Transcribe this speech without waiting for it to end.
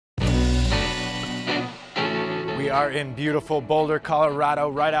We are in beautiful Boulder, Colorado,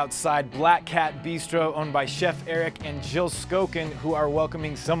 right outside Black Cat Bistro, owned by Chef Eric and Jill Skokan, who are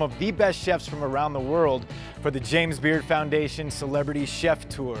welcoming some of the best chefs from around the world for the James Beard Foundation Celebrity Chef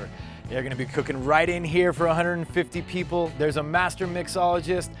Tour. They're gonna be cooking right in here for 150 people. There's a master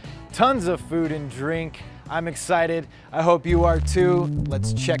mixologist, tons of food and drink. I'm excited. I hope you are too.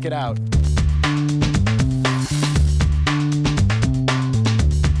 Let's check it out.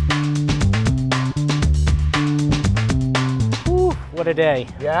 What a day.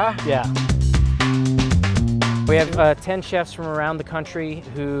 Yeah? Yeah. We have 10 chefs from around the country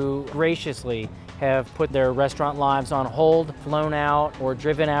who graciously have put their restaurant lives on hold, flown out or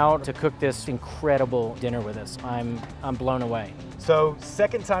driven out to cook this incredible dinner with us. I'm blown away. So,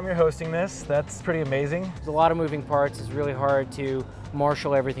 second time you're hosting this, that's pretty amazing. There's a lot of moving parts. It's really hard to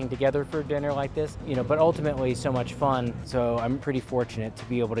marshal everything together for a dinner like this, but ultimately so much fun. So I'm pretty fortunate to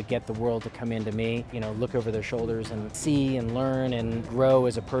be able to get the world to come into me, look over their shoulders and see and learn and grow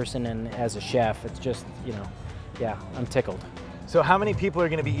as a person and as a chef. It's just, yeah, I'm tickled. So how many people are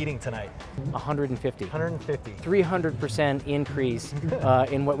going to be eating tonight? 150. 150. 300% increase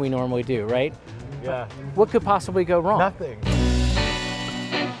in what we normally do, right? Yeah. What could possibly go wrong? Nothing.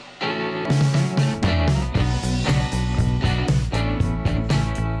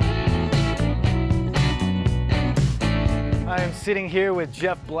 I am sitting here with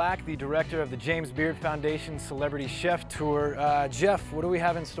Jeff Black, the director of the James Beard Foundation Celebrity Chef Tour. Jeff, what do we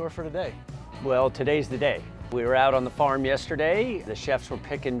have in store for today? Well, today's the day. We were out on the farm yesterday. The chefs were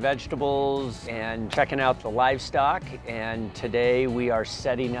picking vegetables and checking out the livestock. And today we are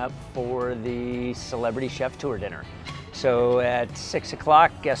setting up for the Celebrity Chef Tour dinner. So at 6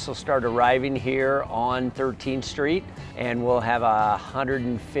 o'clock, guests will start arriving here on 13th Street, and we'll have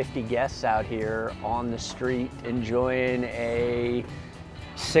 150 guests out here on the street enjoying a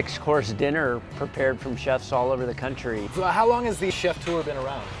 6-course dinner prepared from chefs all over the country. So how long has the chef tour been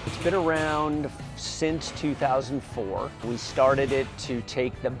around? It's been around since 2004. We started it to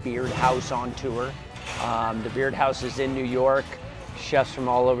take the Beard House on tour. The Beard House is in New York. Chefs from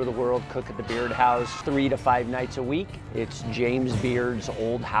all over the world cook at the Beard House 3 to 5 nights a week. It's James Beard's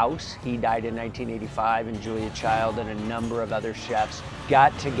old house. He died in 1985, and Julia Child and a number of other chefs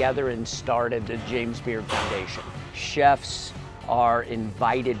got together and started the James Beard Foundation. Chefs are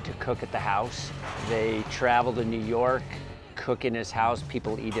invited to cook at the house. They travel to New York, cook in his house.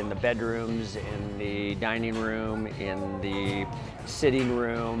 People eat in the bedrooms, in the dining room, in the sitting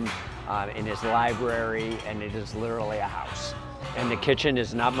room, in his library, and it is literally a house. And the kitchen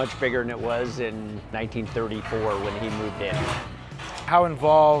is not much bigger than it was in 1934 when he moved in. How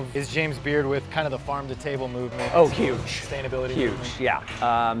involved is James Beard with kind of the farm-to-table movement? Oh, huge. Sustainability huge, movement?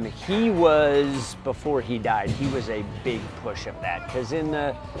 Yeah. He was, before he died, he was a big push of that. Because in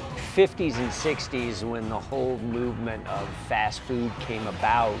the 50s and 60s, when the whole movement of fast food came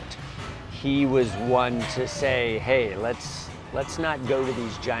about, he was one to say, hey, let's not go to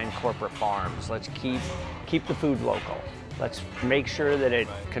these giant corporate farms. Let's keep the food local. Let's make sure that it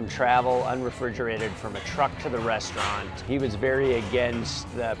can travel unrefrigerated from a truck to the restaurant. He was very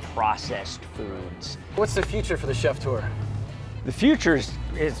against the processed foods. What's the future for the chef tour? The future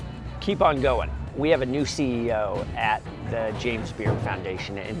is keep on going. We have a new CEO at the James Beard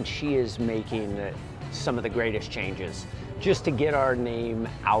Foundation, and she is making some of the greatest changes just to get our name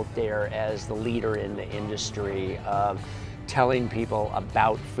out there as the leader in the industry of telling people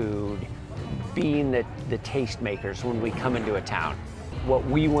about food, being the tastemakers when we come into a town. What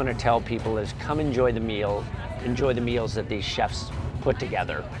we want to tell people is come enjoy the meals that these chefs put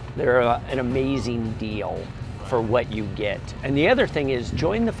together. They're an amazing deal for what you get. And the other thing is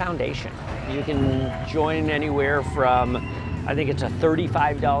join the foundation. You can join anywhere from, I think it's a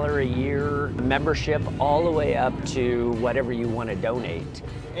 $35 a year membership all the way up to whatever you want to donate.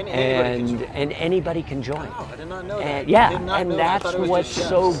 And anybody can join. Oh, I did not know that. Yeah, and that's what's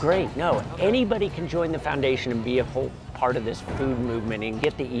so great. No, anybody can join the foundation and be a whole part of this food movement and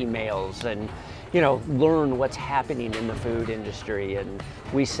get the emails and learn what's happening in the food industry. And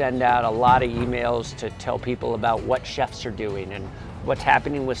we send out a lot of emails to tell people about what chefs are doing and what's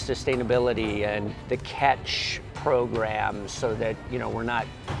happening with sustainability and the catch program so that we're not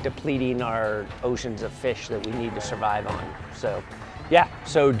depleting our oceans of fish that we need to survive on. So yeah,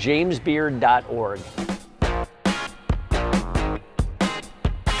 so jamesbeard.org.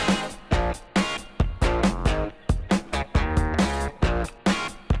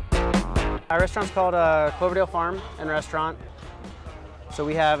 Our restaurant's called Cloverdale Farm and Restaurant. So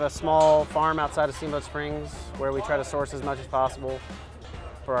we have a small farm outside of Steamboat Springs where we try to source as much as possible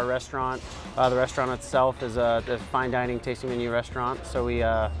for our restaurant. The restaurant itself is a fine dining tasting menu restaurant. So we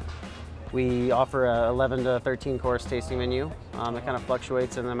We offer a 11 to 13 course tasting menu. It kind of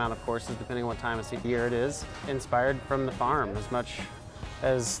fluctuates in the amount of courses depending on what time of year it is. Inspired from the farm, as much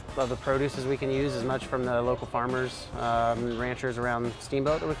as of the produce as we can use, as much from the local farmers and ranchers around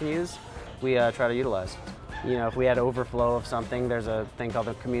Steamboat that we can use, we try to utilize. You know, if we had overflow of something, there's a thing called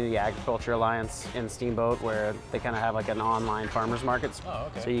the Community Agriculture Alliance in Steamboat where they kind of have like an online farmers markets.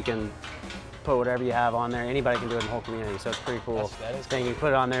 Oh, okay. So you can put whatever you have on there. Anybody can do it in the whole community, so it's pretty cool. That is thing. You put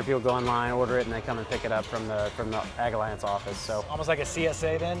it on there, people go online, order it, and they come and pick it up from the Ag Alliance office. So almost like a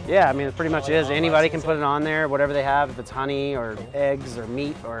CSA then? yeah, I mean, it pretty much like is. Anybody can CSA? put it on there, whatever they have, if it's honey or eggs or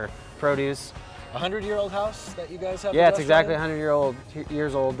meat or produce. 100-year-old house that you guys have? Yeah, it's exactly 100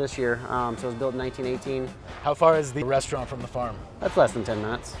 years old this year. So it was built in 1918. How far is the restaurant from the farm? That's less than 10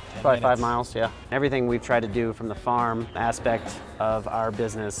 minutes. 10 Probably 5 minutes. miles, yeah. Everything we've tried to do from the farm aspect of our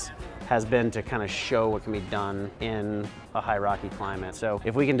business has been to kind of show what can be done in a high rocky climate. So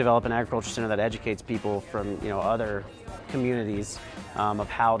if we can develop an agriculture center that educates people from other communities of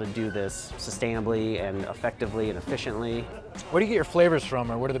how to do this sustainably and effectively and efficiently. Where do you get your flavors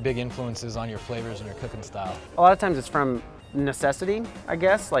from, or what are the big influences on your flavors and your cooking style? A lot of times it's from necessity, I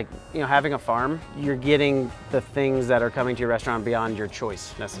guess. Like, having a farm, you're getting the things that are coming to your restaurant beyond your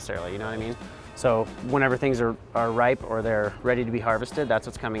choice necessarily, you know what I mean? So whenever things are ripe or they're ready to be harvested, that's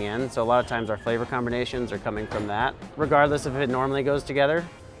what's coming in. So a lot of times our flavor combinations are coming from that. Regardless if it normally goes together,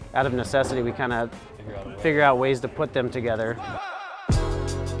 out of necessity, we kind of figure out ways to put them together.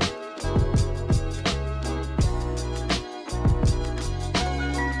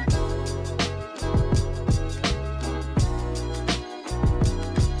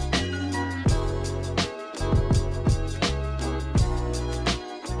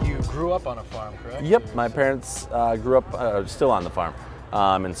 Up on a farm, correct? Yep, my parents grew up still on the farm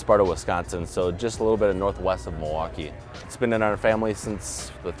in Sparta, Wisconsin, so just a little bit northwest of Milwaukee. It's been in our family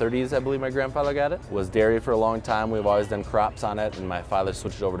since the 30s, I believe my grandfather got it. Was dairy for a long time. We've always done crops on it, and my father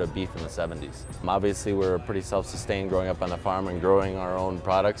switched over to beef in the 70s. Obviously, we're pretty self-sustained growing up on the farm and growing our own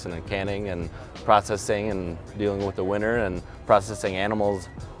products and canning and processing and dealing with the winter and processing animals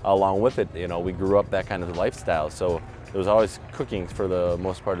along with it. We grew up that kind of lifestyle, so there was always cooking for the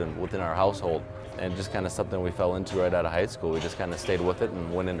most part within our household, and just kind of something we fell into right out of high school. We just kind of stayed with it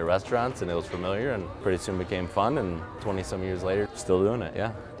and went into restaurants, and it was familiar and pretty soon became fun, and 20-some years later, still doing it,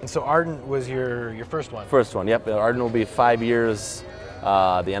 yeah. And so Ardent was your first one? First one, yep. Ardent will be 5 years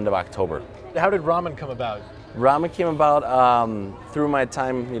the end of October. How did ramen come about? Ramen came about through my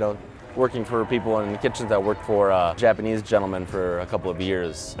time, working for people in the kitchens. I worked for a Japanese gentleman for a couple of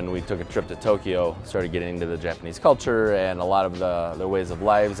years, and we took a trip to Tokyo, started getting into the Japanese culture and a lot of their ways of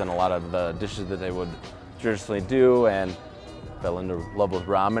lives and a lot of the dishes that they would traditionally do, and fell into love with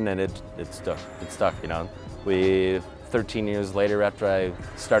ramen, and it stuck. It stuck, 13 years later, after I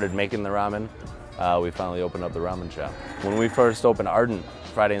started making the ramen, we finally opened up the ramen shop. When we first opened Ardent,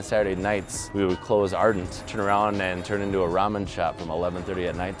 Friday and Saturday nights, we would close Ardent, turn around and turn into a ramen shop from 11:30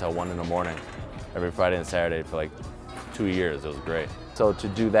 at night till 1 in the morning, every Friday and Saturday for like 2 years. It was great. So to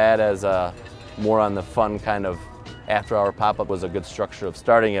do that as more on the fun kind of after-hour pop-up was a good structure of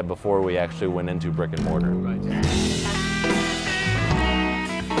starting it before we actually went into brick and mortar. Right.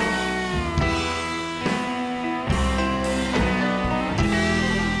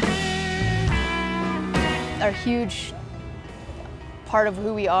 Our huge part of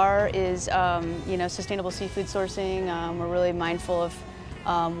who we are is, sustainable seafood sourcing. We're really mindful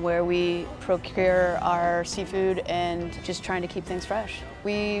of where we procure our seafood and just trying to keep things fresh.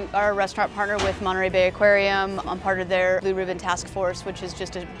 We are a restaurant partner with Monterey Bay Aquarium. I'm part of their Blue Ribbon Task Force, which is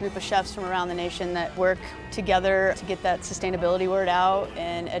just a group of chefs from around the nation that work together to get that sustainability word out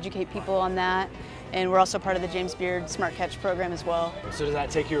and educate people on that. And we're also part of the James Beard Smart Catch program as well. So does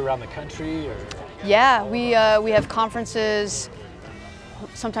that take you around the country, or? Yeah, we have conferences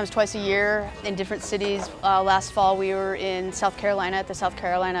sometimes twice a year in different cities. Last fall we were in South Carolina at the South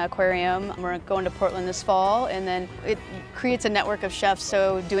Carolina Aquarium. We're going to Portland this fall, and then it creates a network of chefs,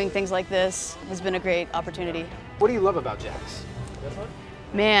 so doing things like this has been a great opportunity. What do you love about Jack's?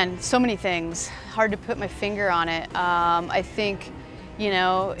 Man, so many things. Hard to put my finger on it. I think,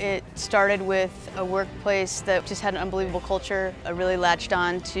 it started with a workplace that just had an unbelievable culture. I really latched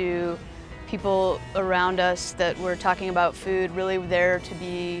on to people around us that were talking about food, really there to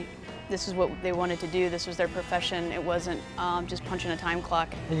be, this is what they wanted to do, this was their profession, it wasn't just punching a time clock.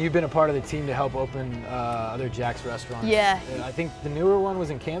 And you've been a part of the team to help open other Jack's restaurants. Yeah. I think the newer one was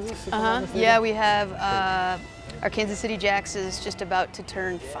in Kansas, if I'm not mistaken? Yeah, we have, our Kansas City Jack's is just about to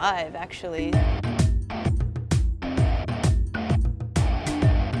turn 5, actually.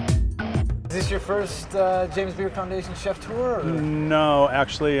 Is this your first James Beard Foundation chef tour? Or? No,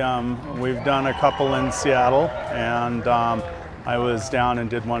 actually, we've done a couple in Seattle, and I was down and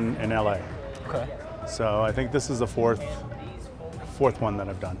did one in LA. Okay. So I think this is the fourth one that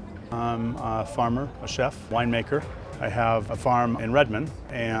I've done. I'm a farmer, a chef, winemaker. I have a farm in Redmond,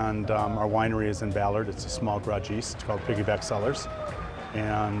 and our winery is in Ballard. It's a small garage yeast called Piggyback Cellars.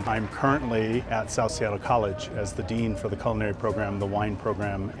 And I'm currently at South Seattle College as the dean for the culinary program, the wine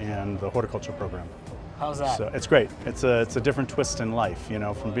program, and the horticulture program. How's that? So it's great. It's a different twist in life, you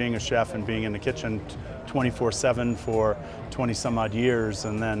know, from being a chef and being in the kitchen 24/7 for 20 some odd years,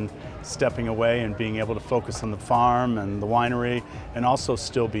 and then stepping away and being able to focus on the farm and the winery, and also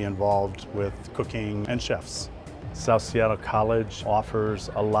still be involved with cooking and chefs. South Seattle College offers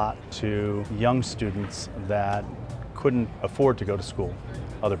a lot to young students that couldn't afford to go to school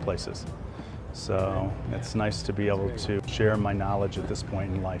other places. So it's nice to be able to share my knowledge at this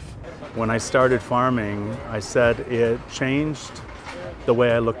point in life. When I started farming, I said it changed the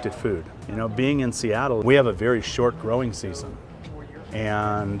way I looked at food. You know, being in Seattle, we have a very short growing season.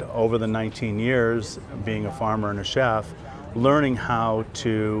 And over the 19 years, being a farmer and a chef, learning how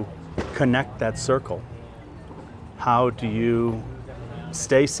to connect that circle. How do you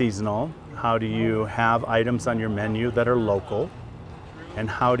stay seasonal? How do you have items on your menu that are local? And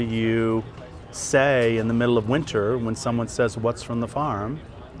how do you say in the middle of winter, when someone says, "What's from the farm?"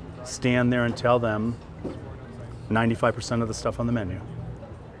 stand there and tell them 95% of the stuff on the menu.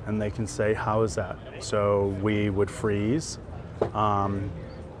 And they can say, "How is that?" So we would freeze,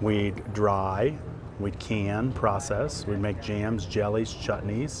 we'd dry, we'd can, process, we'd make jams, jellies,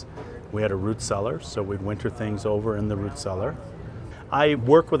 chutneys. We had a root cellar, so we'd winter things over in the root cellar. I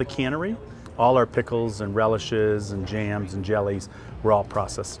work with a cannery. All our pickles and relishes and jams and jellies were all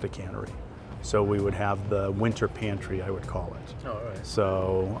processed at a cannery. So we would have the winter pantry, I would call it. Oh, right.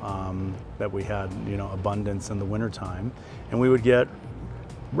 So that we had, you know, abundance in the wintertime. And we would get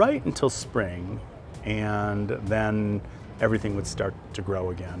right until spring, and then everything would start to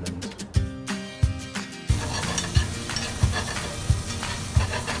grow again.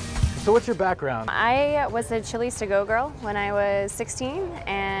 So what's your background? I was a Chili's to-go girl when I was 16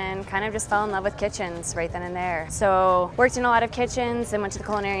 and kind of just fell in love with kitchens right then and there. So worked in a lot of kitchens, then went to the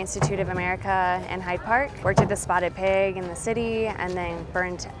Culinary Institute of America in Hyde Park, worked at the Spotted Pig in the city, and then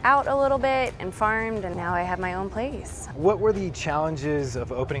burned out a little bit and farmed, and now I have my own place. What were the challenges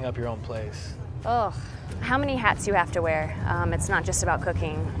of opening up your own place? Ugh. How many hats you have to wear. It's not just about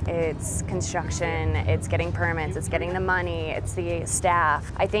cooking. It's construction, it's getting permits, it's getting the money, it's the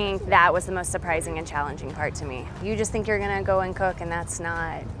staff. I think that was the most surprising and challenging part to me. You just think you're gonna go and cook, and that's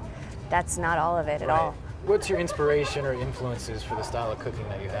not all of it at all. What's your inspiration or influences for the style of cooking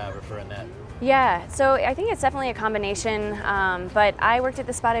that you have, or for Annette? Yeah, so I think it's definitely a combination, but I worked at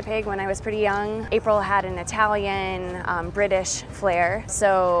the Spotted Pig when I was pretty young. April had an Italian, British flair,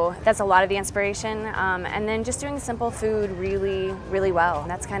 so that's a lot of the inspiration. And then just doing simple food really, really well.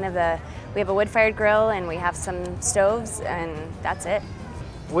 That's kind of we have a wood-fired grill and we have some stoves, and that's it.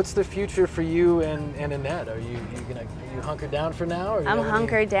 What's the future for you and Annette? Are you hunkered down for now? Or I'm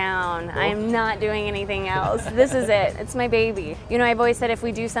hunkered down. Cool. I'm not doing anything else. This is it. It's my baby. You know, I've always said if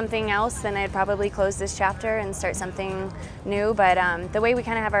we do something else, then I'd probably close this chapter and start something new. But the way we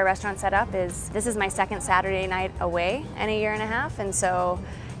kind of have our restaurant set up is this is my second Saturday night away in a year and a half, and so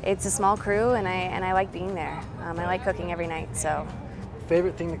it's a small crew, and I like being there. I like cooking every night. So.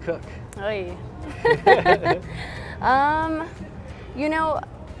 Favorite thing to cook? Oy. You know,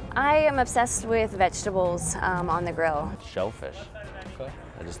 I am obsessed with vegetables on the grill. Shellfish. Okay.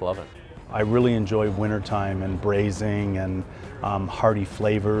 I just love it. I really enjoy wintertime and braising and hearty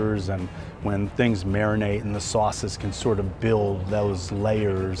flavors, and when things marinate and the sauces can sort of build those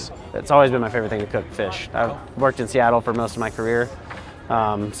layers. It's always been my favorite thing to cook, fish. I've worked in Seattle for most of my career,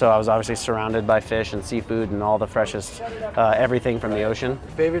 so I was obviously surrounded by fish and seafood and all the freshest, everything from the ocean.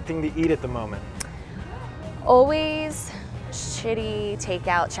 Favorite thing to eat at the moment? Always shitty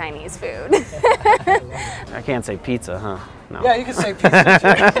takeout Chinese food. I can't say pizza, huh? No. Yeah, you can say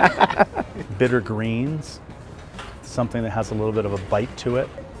pizza too. Bitter greens, something that has a little bit of a bite to it.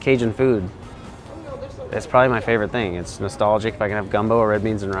 Cajun food. It's probably my favorite thing. It's nostalgic. If I can have gumbo or red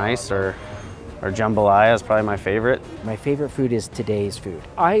beans and rice or jambalaya is probably my favorite. My favorite food is today's food.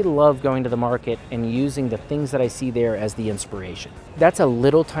 I love going to the market and using the things that I see there as the inspiration. That's a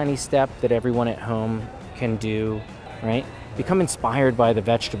little tiny step that everyone at home can do, right? Become inspired by the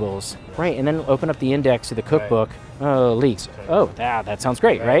vegetables, right? And then open up the index to the cookbook. Oh, leeks. Oh, that sounds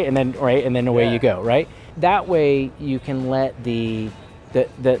great, right? And then away you go, right? That way you can let the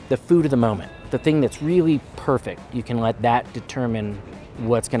food of the moment, the thing that's really perfect, you can let that determine,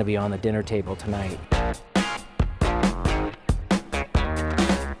 what's going to be on the dinner table tonight.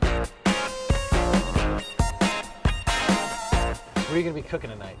 What are you going to be cooking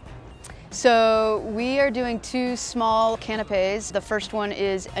tonight? So we are doing 2 small canapes. The first one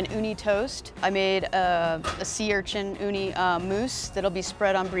is an uni toast. I made a sea urchin uni mousse that'll be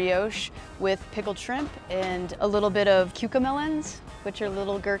spread on brioche with pickled shrimp and a little bit of cucamelons, which are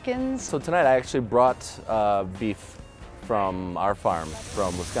little gherkins. So tonight I actually brought beef from our farm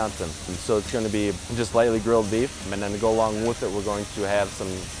from Wisconsin. And so it's going to be just lightly grilled beef, and then to go along with it we're going to have some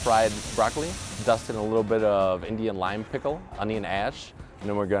fried broccoli, dusted in a little bit of Indian lime pickle, onion ash, and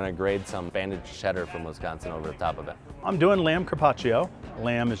then we're going to grate some bandaged cheddar from Wisconsin over the top of it. I'm doing lamb carpaccio.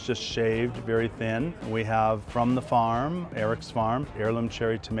 Lamb is just shaved very thin. We have from the farm, Eric's farm, heirloom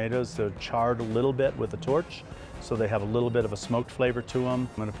cherry tomatoes. They're charred a little bit with a torch, so they have a little bit of a smoked flavor to them.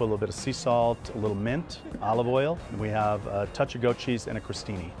 I'm going to put a little bit of sea salt, a little mint, olive oil. And we have a touch of goat cheese and a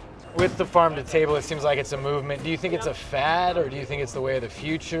crostini. With the farm to table, it seems like it's a movement. Do you think it's a fad, or do you think it's the way of the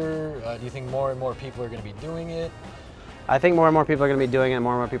future? Do you think more and more people are going to be doing it? I think more and more people are going to be doing it, and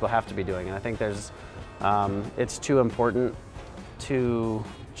more people have to be doing it. I think there's, it's too important to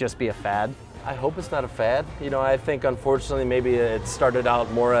just be a fad. I hope it's not a fad. You know, I think unfortunately maybe it started out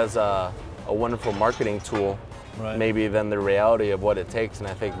more as a wonderful marketing tool, maybe than the reality of what it takes. And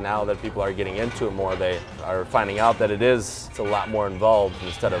I think now that people are getting into it more, they are finding out that it's a lot more involved.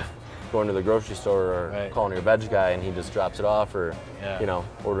 Instead of going to the grocery store or calling your veg guy and he just drops it off, or you know,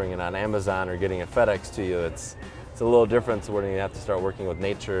 ordering it on Amazon or getting it FedEx to you. It's a little different when you have to start working with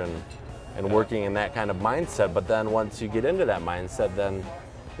nature and working in that kind of mindset. But then once you get into that mindset, then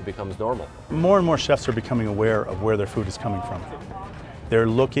it becomes normal. More and more chefs are becoming aware of where their food is coming from. They're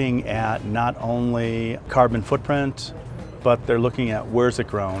looking at not only carbon footprint, but they're looking at where's it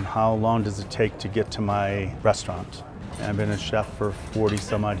grown, how long does it take to get to my restaurant. I've been a chef for 40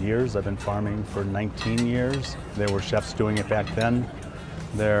 some odd years. I've been farming for 19 years. There were chefs doing it back then.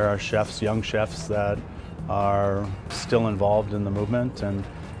 There are chefs, young chefs, that are still involved in the movement and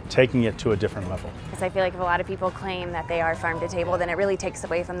taking it to a different level. Because I feel like if a lot of people claim that they are farm to table, then it really takes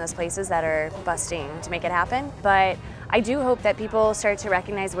away from those places that are busting to make it happen. But I do hope that people start to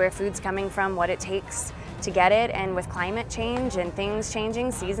recognize where food's coming from, what it takes to get it, and with climate change and things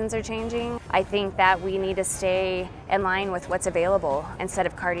changing, seasons are changing, I think that we need to stay in line with what's available instead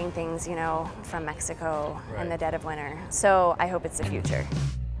of carting things, you know, from Mexico in the dead of winter. So I hope it's the future.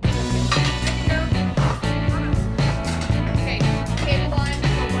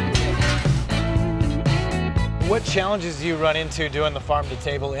 What challenges do you run into doing the farm to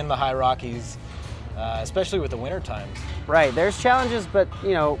table in the High Rockies, especially with the winter times? Right, there's challenges, but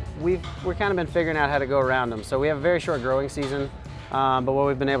you know, we're kind of been figuring out how to go around them. So we have a very short growing season, but what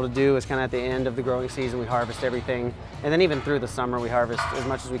we've been able to do is kind of at the end of the growing season, we harvest everything. And then even through the summer, we harvest as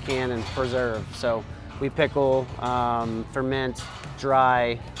much as we can and preserve. So we pickle, ferment,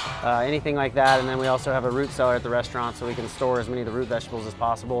 dry, anything like that. And then we also have a root cellar at the restaurant, so we can store as many of the root vegetables as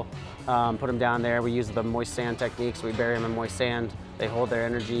possible. Put them down there. We use the moist sand technique, so we bury them in moist sand. They hold their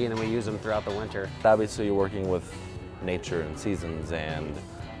energy, and then we use them throughout the winter. Obviously, you're working with nature and seasons and,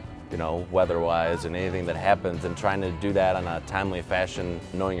 you know, weather-wise and anything that happens, and trying to do that in a timely fashion,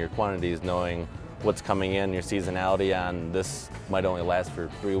 knowing your quantities, knowing what's coming in, your seasonality on this might only last for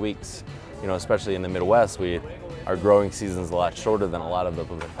 3 weeks. You know, especially in the Midwest, our growing season's a lot shorter than a lot of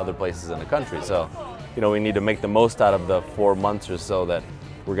the other places in the country. So, you know, we need to make the most out of the 4 months or so that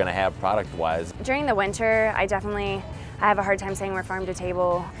we're going to have product-wise. During the winter, I have a hard time saying we're farm to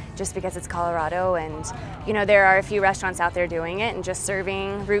table just because it's Colorado, and you know, there are a few restaurants out there doing it and just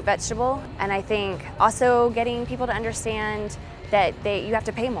serving root vegetable. And I think also getting people to understand that you have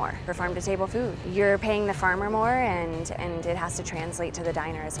to pay more for farm to table food. You're paying the farmer more, and it has to translate to the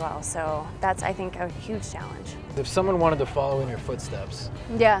diner as well. So that's, I think, a huge challenge. If someone wanted to follow in your footsteps,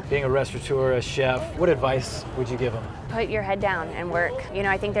 yeah, being a restaurateur, a chef, what advice would you give them? Put your head down and work. You know,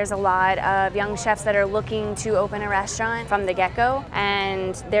 I think there's a lot of young chefs that are looking to open a restaurant from the get-go,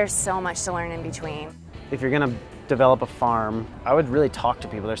 and there's so much to learn in between. If you're gonna develop a farm, I would really talk to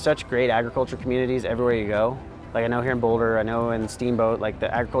people. There's such great agriculture communities everywhere you go. Like I know here in Boulder, I know in Steamboat, like the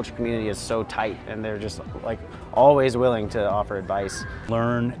agriculture community is so tight, and they're just like always willing to offer advice.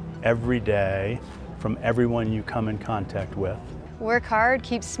 Learn every day from everyone you come in contact with. Work hard,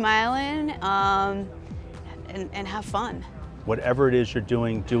 keep smiling, and have fun. Whatever it is you're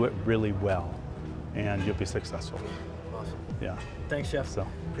doing, do it really well, and you'll be successful. Awesome. Yeah. Thanks, Chef. So,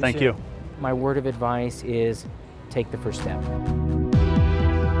 thank you. My word of advice is take the first step.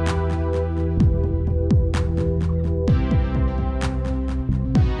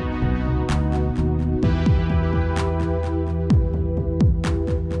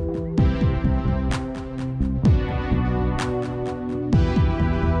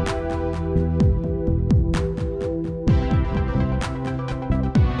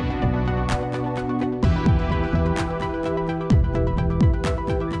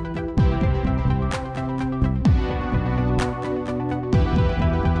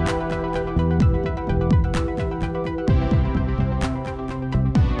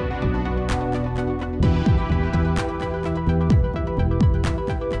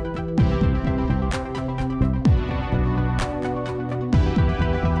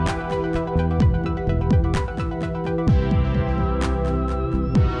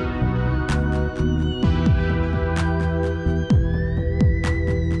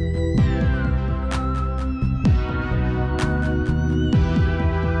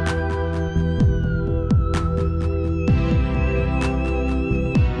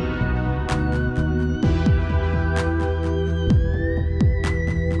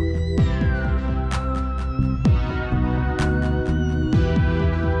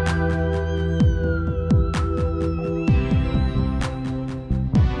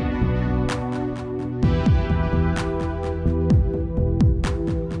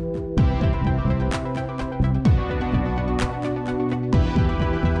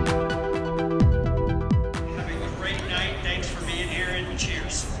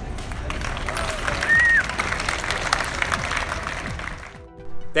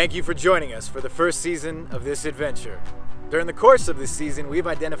 Thank you for joining us for the first season of this adventure. During the course of this season, we've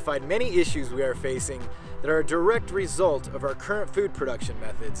identified many issues we are facing that are a direct result of our current food production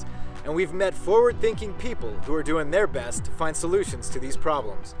methods, and we've met forward-thinking people who are doing their best to find solutions to these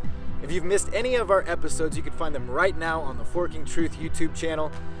problems. If you've missed any of our episodes, you can find them right now on the Forking Truth YouTube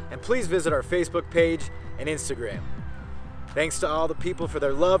channel, and please visit our Facebook page and Instagram. Thanks to all the people for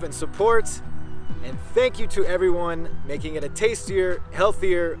their love and support, and thank you to everyone making it a tastier,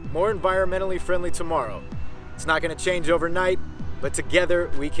 healthier, more environmentally friendly tomorrow. It's not going to change overnight, but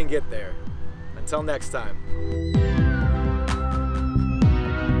together we can get there. Until next time.